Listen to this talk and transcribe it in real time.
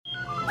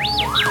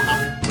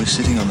We're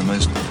sitting on the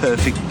most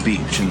perfect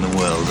beach in the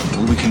world, and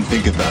all we can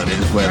think about is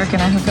where... Where can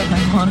I hook up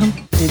my modem?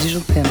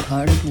 Digital pimp,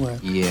 hard at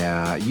work.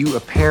 Yeah, you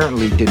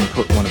apparently didn't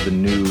put one of the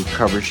new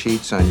cover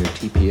sheets on your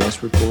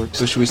TPS report.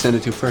 So should we send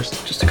it to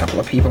first? Just a couple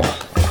of people.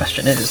 The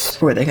question is,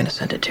 who are they going to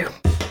send it to?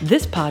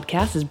 This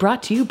podcast is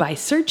brought to you by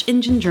Search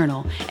Engine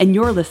Journal, and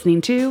you're listening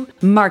to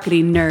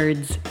Marketing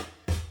Nerds.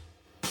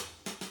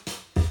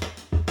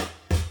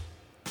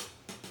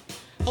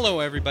 Hello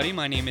everybody,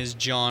 my name is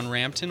John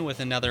Rampton with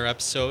another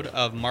episode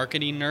of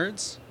Marketing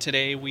Nerds.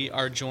 Today we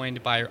are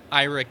joined by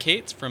Ira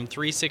Cates from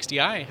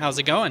 360i. How's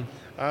it going?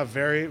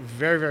 Very,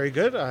 very, very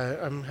good.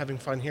 I'm having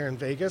fun here in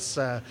Vegas,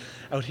 out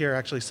here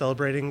actually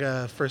celebrating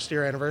first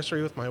year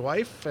anniversary with my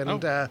wife. And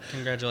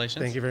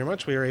congratulations. Thank you very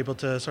much. We were able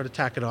to sort of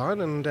tack it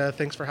on, and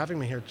thanks for having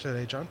me here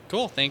today, John.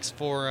 Cool. Thanks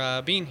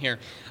for being here.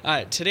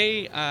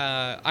 Today,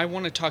 I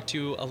want to talk to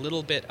you a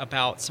little bit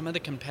about some of the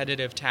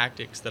competitive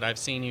tactics that I've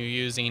seen you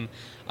using.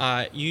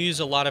 You use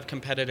a lot of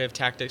competitive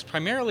tactics,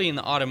 primarily in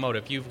the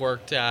automotive. You've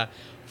worked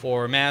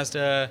for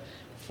Mazda,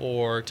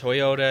 for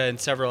Toyota, and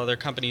several other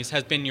companies.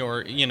 Has been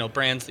your,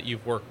 brands that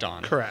you've worked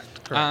on. Correct.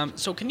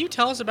 So can you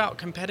tell us about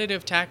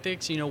competitive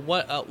tactics?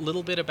 What a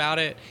little bit about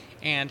it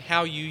and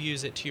how you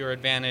use it to your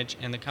advantage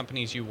and the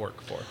companies you work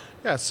for.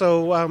 Yeah,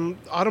 so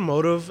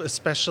automotive,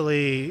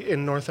 especially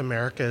in North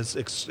America,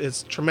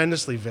 is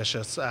tremendously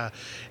vicious.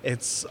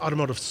 It's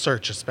automotive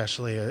search,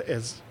 especially,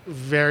 is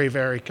very,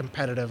 very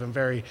competitive and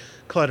very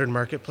cluttered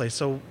marketplace.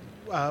 So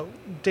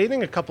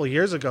dating a couple of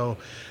years ago,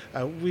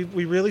 we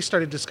really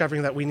started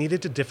discovering that we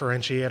needed to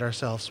differentiate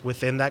ourselves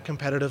within that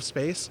competitive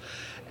space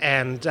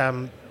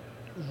and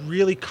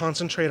really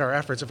concentrate our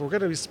efforts. If we're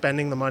going to be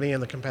spending the money in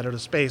the competitive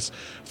space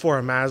for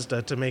a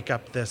Mazda to make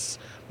up this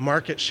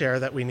market share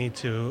that we need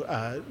to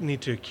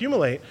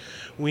accumulate,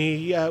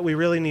 we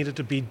really needed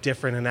to be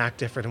different and act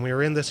different. And we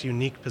were in this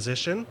unique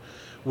position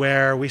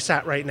where we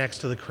sat right next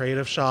to the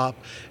creative shop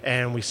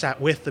and we sat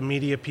with the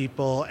media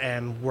people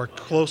and worked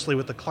closely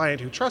with the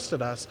client who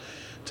trusted us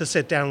to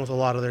sit down with a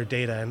lot of their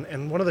data.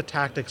 And one of the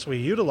tactics we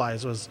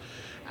utilized was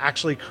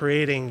actually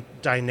creating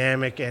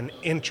dynamic and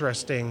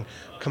interesting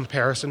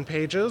comparison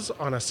pages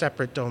on a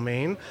separate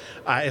domain.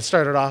 It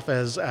started off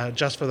as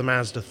just for the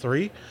Mazda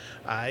 3,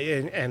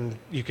 and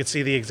you could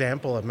see the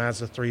example of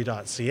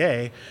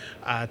Mazda3.ca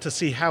to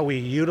see how we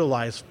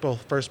utilize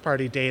both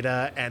first-party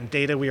data and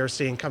data we are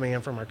seeing coming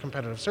in from our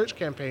competitive search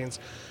campaigns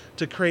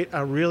to create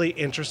a really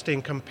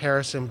interesting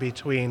comparison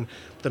between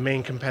the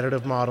main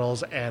competitive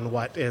models and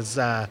what is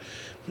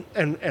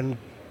and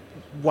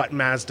what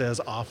Mazda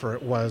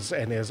was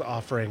and is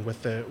offering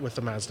with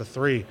the Mazda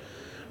 3.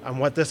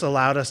 What this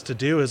allowed us to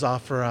do is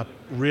offer up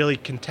really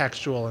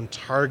contextual and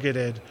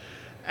targeted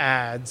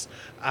ads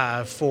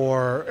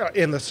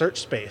in the search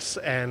space.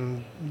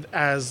 And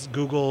as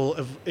Google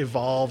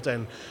evolved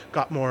and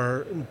got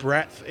more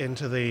breadth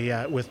into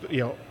the with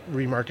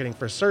remarketing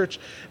for search,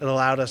 it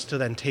allowed us to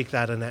then take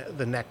that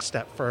the next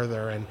step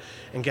further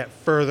and get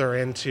further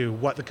into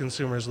what the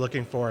consumer is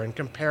looking for and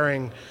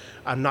comparing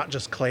not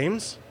just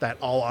claims that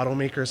all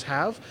automakers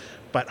have,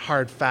 but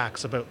hard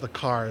facts about the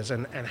cars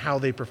and how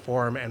they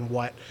perform and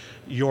what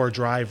your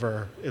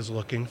driver is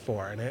looking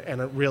for.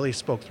 And it really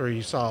spoke through.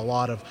 You saw a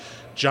lot of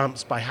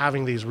jumps by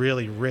having these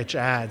really rich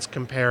ads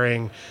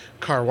comparing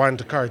car 1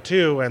 to car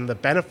 2 and the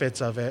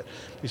benefits of it.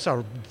 You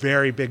saw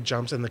very big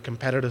jumps in the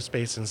competitive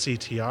space in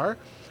CTR,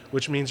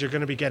 which means you're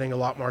going to be getting a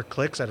lot more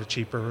clicks at a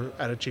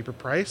cheaper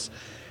price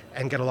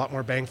and get a lot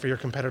more bang for your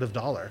competitive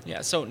dollar. Yeah,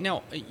 so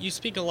now you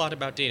speak a lot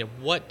about data.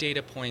 What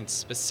data points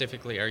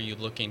specifically are you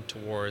looking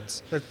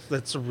towards?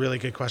 That's a really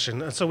good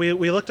question. So we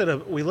looked at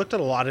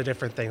a lot of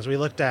different things. We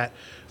looked at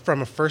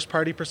from a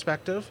first-party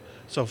perspective,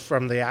 so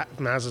from the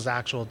Mazda's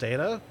actual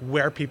data,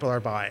 where people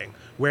are buying,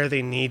 where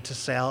they need to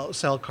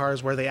sell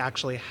cars, where they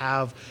actually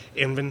have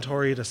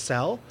inventory to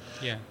sell.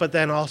 Yeah. But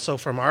then also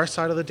from our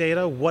side of the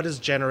data, what is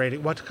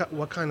generating,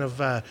 what kind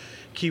of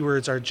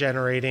keywords are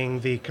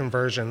generating the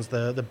conversions,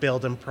 the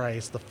build and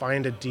price, the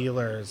find a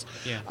dealers,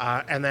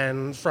 and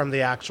then from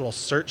the actual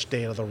search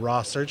data, the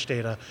raw search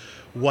data,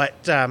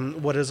 what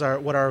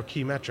are our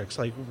key metrics?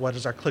 Like, what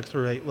is our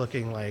click-through rate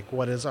looking like?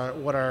 What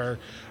are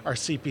our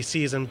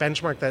CPCs, and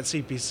benchmark that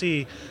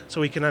CPC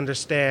so we can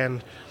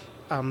understand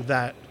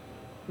that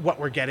what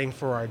we're getting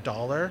for our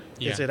dollar.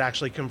 Is it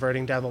actually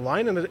converting down the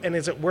line, and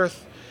is it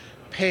worth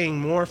paying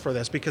more for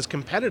this? Because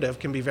competitive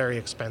can be very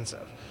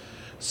expensive.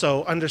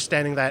 So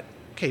understanding that,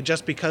 okay,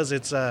 just because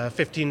it's a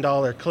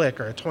 $15 click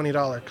or a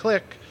 $20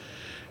 click,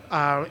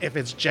 if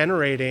it's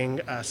generating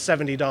a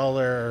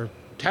 $70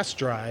 test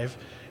drive,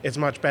 it's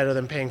much better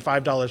than paying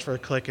 $5 for a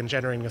click and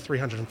generating a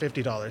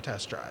 $350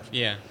 test drive.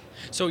 Yeah.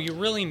 So you're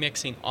really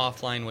mixing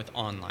offline with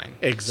online.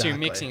 Exactly. So you're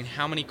mixing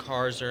how many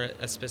cars are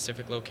at a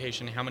specific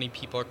location, how many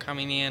people are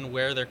coming in,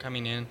 where they're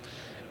coming in,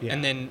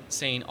 and then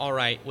saying, all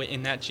right,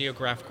 in that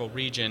geographical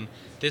region,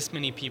 this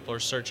many people are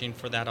searching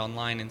for that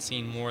online and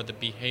seeing more of the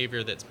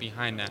behavior that's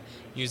behind that,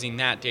 using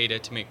that data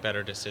to make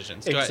better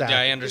decisions. Exactly. Do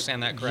I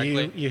understand that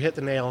correctly? You hit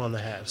the nail on the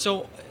head.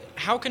 So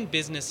how can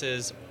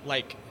businesses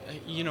like,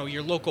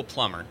 your local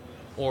plumber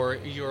or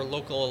your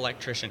local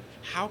electrician,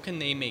 how can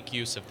they make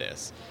use of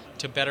this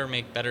to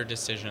make better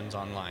decisions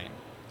online?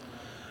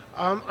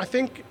 I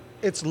think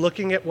it's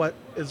looking at what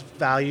is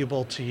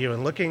valuable to you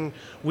and looking.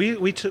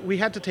 We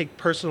had to take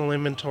personal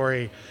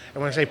inventory,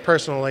 and when I say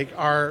personal, like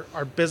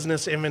our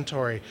business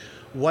inventory,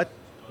 what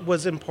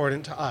was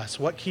important to us?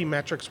 What key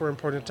metrics were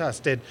important to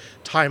us? Did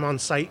time on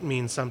site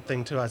mean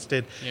something to us?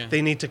 Did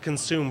they need to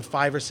consume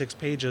 5 or 6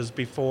 pages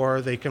before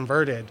they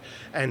converted?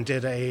 And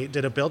did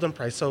a build-in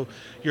price? So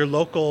your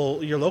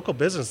local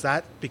business,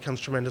 that becomes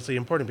tremendously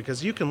important,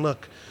 because you can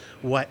look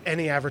what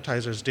any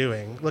advertiser is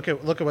doing. Look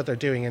at what they're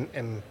doing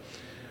and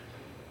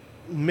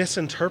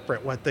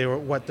misinterpret what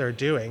they're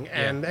doing,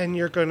 and then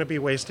you're going to be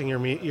wasting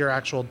your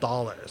actual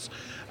dollars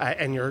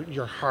and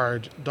your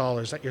hard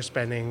dollars that you're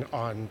spending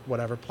on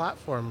whatever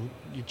platform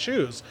you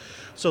choose.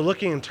 So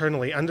looking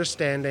internally,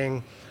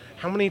 understanding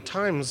how many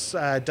times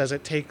does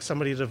it take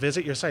somebody to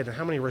visit your site, and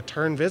how many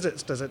return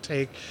visits does it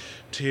take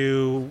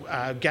to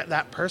get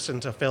that person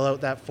to fill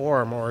out that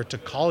form or to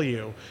call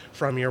you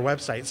from your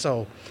website.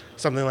 So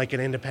something like an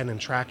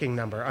independent tracking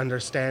number,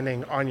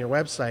 understanding on your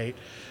website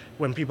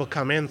when people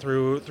come in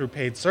through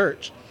paid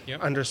search,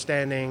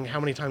 understanding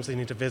how many times they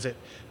need to visit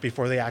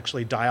before they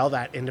actually dial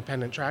that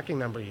independent tracking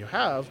number you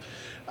have,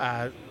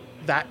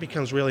 that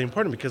becomes really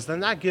important, because then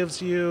that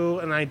gives you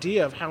an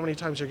idea of how many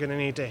times you're going to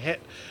need to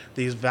hit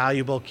these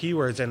valuable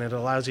keywords, and it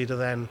allows you to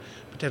then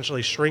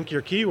potentially shrink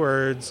your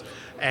keywords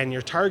and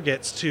your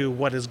targets to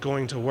what is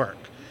going to work.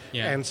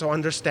 And so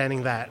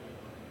understanding that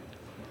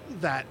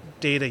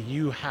data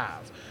you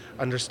have,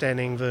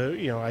 understanding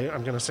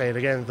I'm going to say it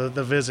again,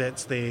 the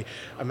visits, the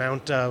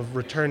amount of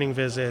returning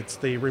visits,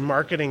 the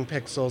remarketing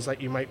pixels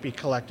that you might be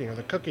collecting, or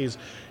the cookies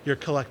you're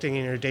collecting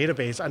in your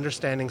database,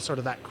 understanding sort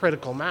of that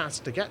critical mass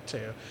to get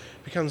to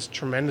becomes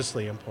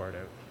tremendously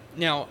important.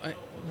 Now,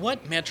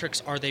 what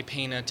metrics are they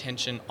paying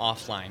attention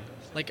offline?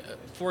 Like,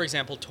 for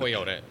example,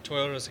 Toyota.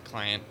 Toyota is a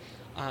client.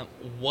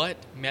 What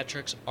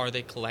metrics are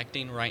they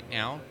collecting right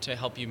now to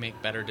help you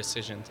make better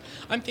decisions?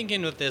 I'm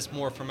thinking of this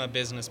more from a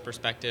business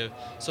perspective,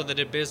 so that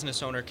a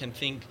business owner can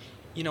think,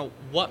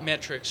 what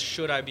metrics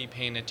should I be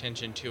paying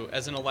attention to?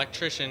 As an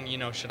electrician,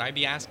 should I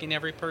be asking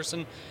every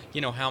person,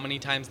 how many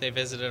times they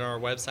visited our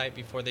website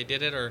before they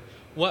did it? Or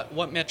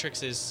what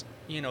metrics is,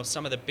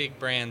 some of the big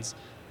brands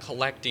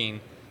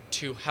collecting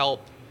to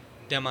help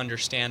them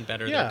understand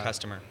better their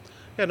customer?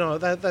 Yeah, no,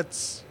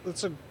 that's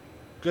a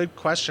good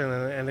question,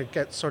 and it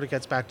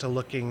gets back to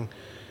looking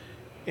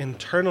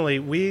internally.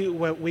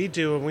 What we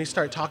do when we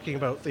start talking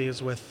about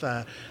these with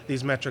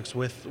these metrics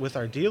with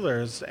our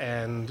dealers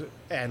and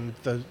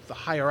the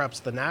higher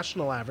ups, the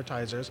national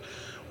advertisers,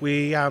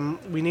 we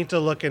need to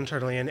look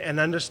internally and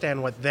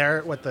understand what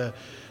the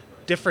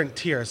different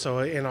tiers. So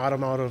in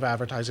automotive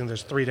advertising,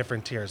 there's 3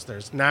 different tiers.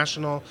 There's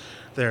national,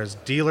 there's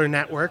dealer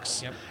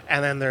networks,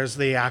 and then there's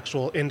the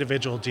actual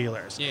individual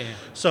dealers.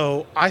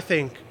 So I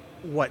think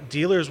what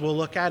dealers will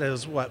look at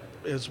is what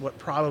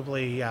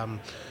probably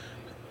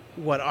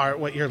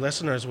what your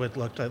listeners would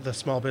look at, the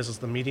small business,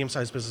 the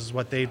medium-sized business,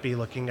 what they'd be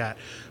looking at.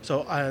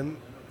 So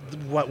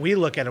what we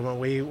look at and what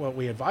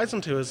we advise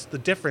them to is the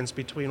difference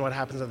between what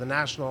happens at the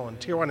national and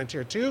tier 1 and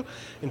tier 2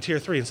 and tier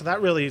 3. And so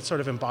that really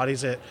sort of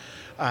embodies it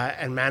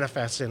and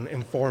manifests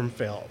in form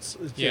fills.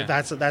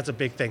 That's a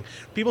big thing.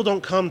 People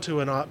don't come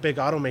to a big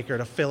automaker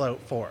to fill out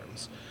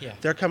forms.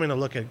 They're coming to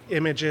look at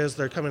images.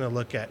 They're coming to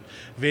look at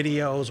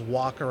videos,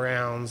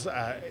 walk-arounds,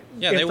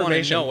 they want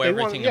to know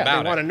everything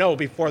about it. They want to know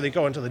before they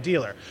go into the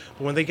dealer.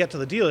 But when they get to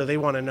the dealer, they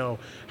want to know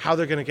how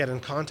they're going to get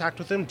in contact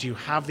with them. Do you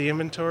have the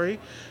inventory?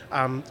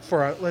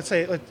 Let's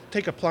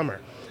take a plumber.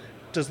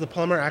 Does the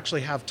plumber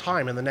actually have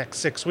time in the next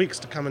 6 weeks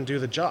to come and do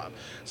the job?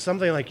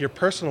 Something like your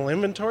personal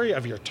inventory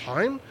of your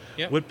time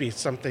would be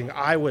something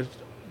I would,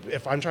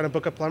 if I'm trying to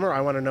book a plumber, I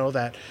want to know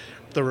that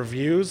the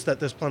reviews that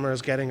this plumber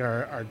is getting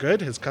are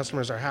good, his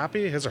customers are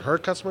happy, his or her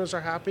customers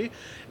are happy,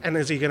 and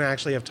is he going to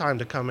actually have time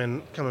to come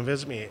and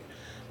visit me?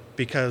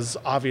 Because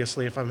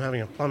obviously if I'm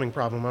having a plumbing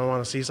problem, I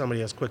want to see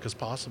somebody as quick as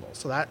possible.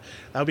 So that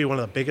would be one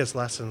of the biggest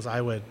lessons I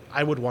would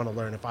want to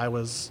learn if I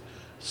was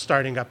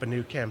starting up a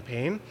new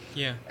campaign,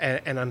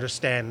 and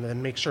understand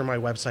and make sure my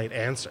website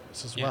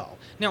answers as well.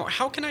 Now,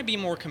 how can I be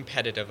more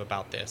competitive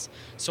about this?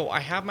 So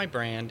I have my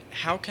brand.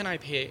 How can I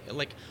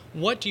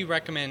what do you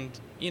recommend?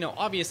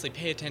 Obviously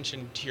pay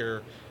attention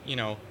to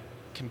your,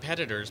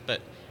 competitors,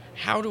 but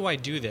how do I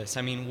do this?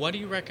 I mean, what do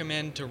you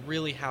recommend to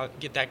really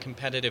get that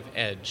competitive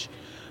edge?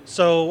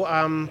 So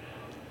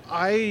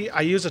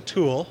I use a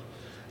tool,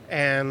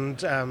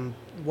 and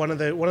one of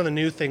the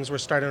new things we're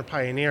starting to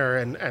pioneer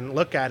and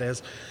look at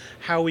is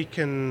how we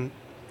can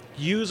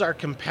use our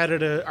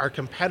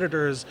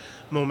competitors'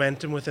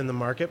 momentum within the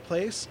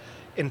marketplace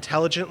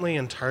intelligently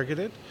and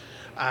targeted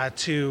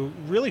to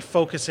really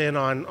focus in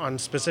on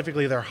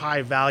specifically their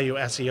high value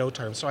SEO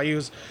terms. So I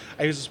use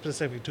a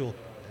specific tool.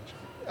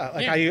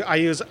 I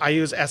use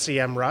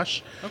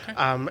SEMrush,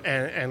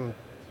 and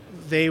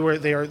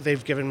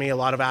they've given me a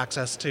lot of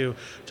access to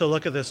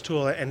look at this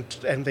tool, and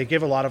they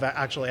give a lot of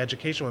actual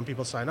education when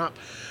people sign up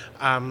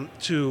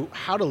to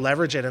how to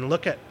leverage it and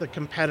look at the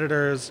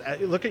competitors,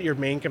 look at your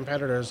main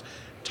competitors'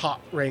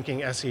 top ranking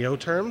SEO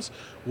terms,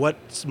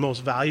 what's most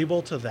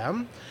valuable to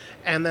them,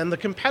 and then the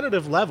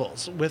competitive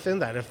levels within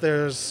that.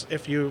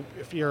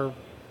 If your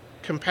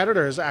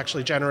competitor is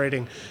actually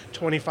generating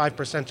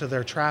 25% of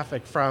their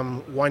traffic from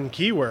one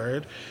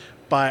keyword,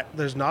 but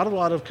there's not a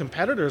lot of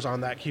competitors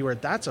on that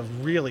keyword, that's a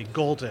really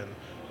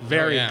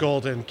very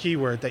golden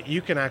keyword that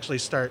you can actually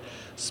start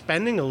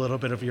spending a little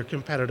bit of your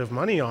competitive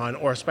money on,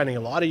 or spending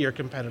a lot of your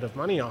competitive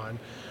money on,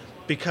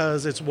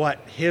 because it's what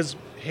his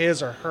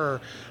or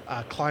her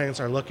clients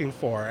are looking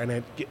for.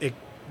 And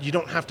you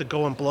don't have to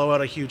go and blow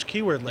out a huge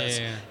keyword list.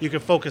 You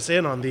can focus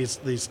in on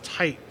these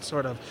tight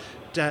sort of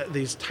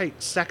these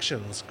tight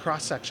sections,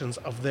 cross sections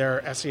of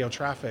their SEO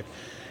traffic.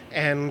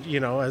 And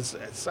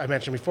as I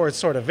mentioned before, it's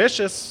sort of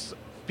vicious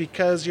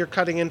because you're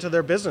cutting into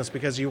their business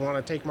because you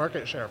want to take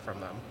market share from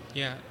them.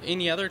 Yeah.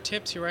 Any other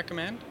tips you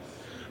recommend?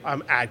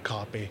 Ad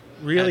copy.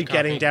 Really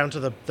getting down to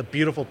the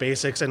beautiful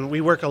basics. And we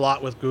work a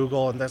lot with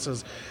Google, and this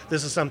is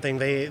something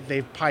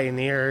they've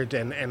pioneered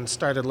and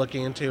started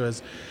looking into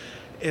is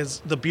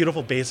the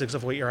beautiful basics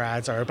of what your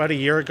ads are. About a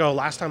year ago,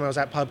 last time I was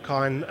at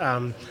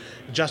PubCon,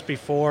 just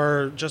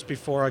before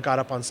I got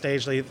up on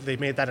stage, they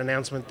made that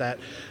announcement that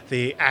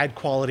the ad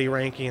quality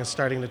ranking is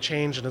starting to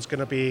change, and it's going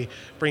to be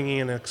bringing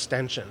in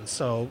extensions.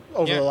 So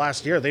over the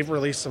last year, they've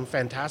released some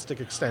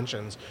fantastic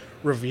extensions,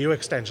 review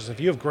extensions.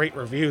 If you have great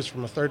reviews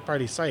from a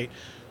third-party site,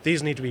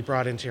 these need to be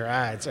brought into your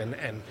ads, and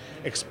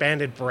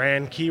expanded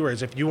brand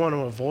keywords. If you want to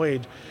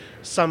avoid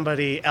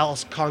somebody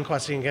else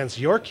conquesting against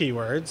your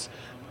keywords,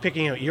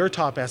 picking out your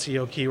top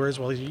SEO keywords,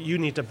 well, you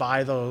need to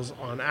buy those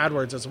on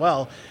AdWords as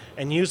well,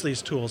 and use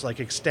these tools like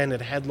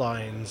extended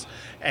headlines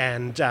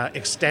and actual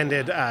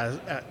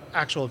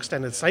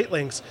extended site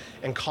links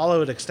and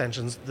call-out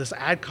extensions. This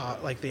ad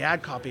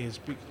copy is,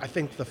 I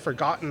think, the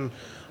forgotten,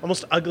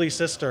 almost ugly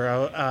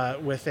sister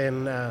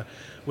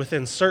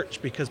within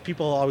search, because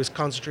people always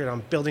concentrate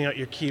on building out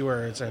your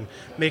keywords and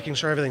making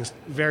sure everything's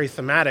very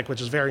thematic,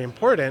 which is very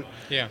important.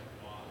 Yeah.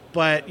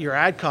 But your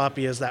ad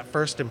copy is that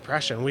first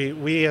impression.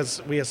 We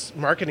as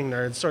marketing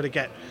nerds sort of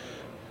get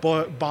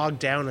bogged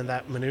down in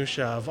that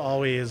minutia of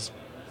always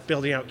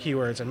building out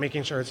keywords and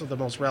making sure it's the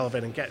most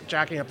relevant and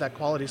jacking up that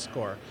quality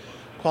score.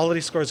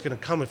 Quality score is going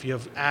to come if you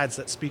have ads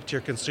that speak to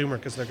your consumer,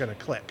 because they're going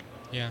to click.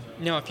 Yeah.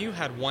 Now, if you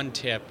had one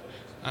tip,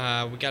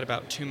 we got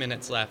about 2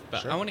 minutes left,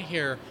 but Sure. I want to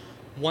hear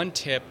one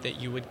tip that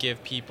you would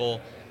give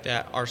people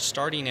that are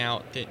starting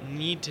out, that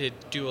need to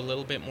do a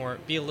little bit more,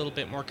 be a little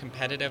bit more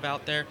competitive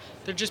out there.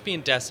 They're just being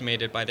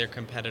decimated by their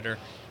competitor.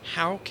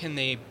 How can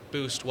they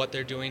boost what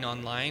they're doing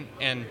online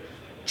and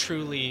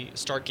truly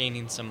start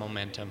gaining some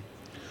momentum?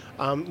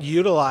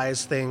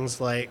 Utilize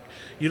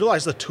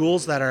the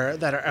tools that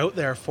are out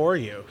there for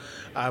you.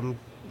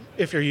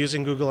 If you're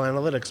using Google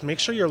Analytics, make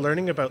sure you're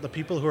learning about the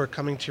people who are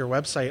coming to your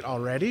website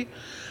already.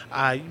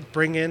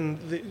 Bring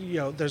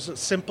in, there's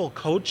simple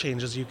code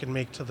changes you can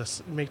make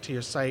to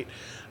your site,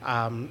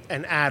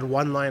 and add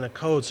one line of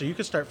code, so you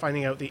can start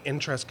finding out the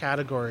interest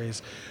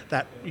categories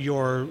that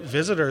your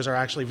visitors are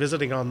actually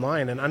visiting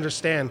online, and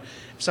understand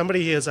if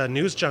somebody is a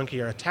news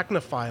junkie or a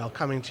technophile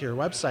coming to your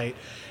website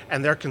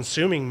and they're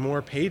consuming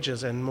more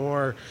pages and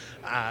more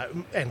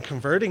and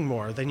converting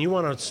more, then you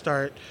want to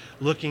start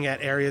looking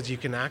at areas you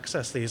can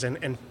access these,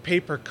 and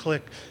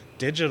pay-per-click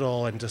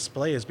digital and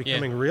display is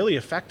becoming really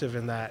effective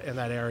in that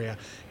area.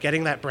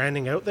 Getting that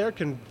branding out there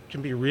can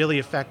be really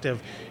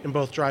effective in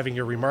both driving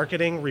your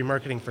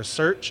remarketing for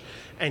search,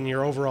 and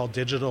your overall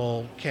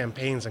digital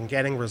campaigns, and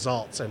getting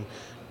results and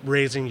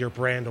raising your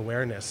brand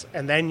awareness.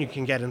 And then you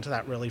can get into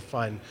that really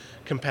fun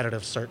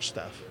competitive search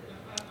stuff.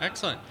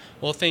 Excellent.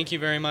 Well, thank you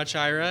very much,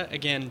 Ira.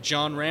 Again,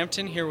 John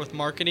Rampton here with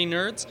Marketing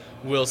Nerds.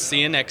 We'll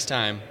see you next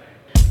time.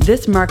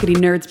 This Marketing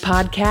Nerds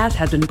podcast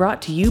has been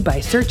brought to you by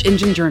Search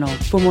Engine Journal.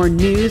 For more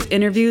news,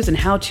 interviews, and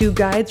how-to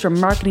guides from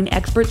marketing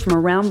experts from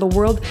around the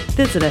world,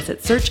 visit us at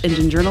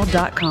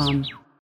searchenginejournal.com.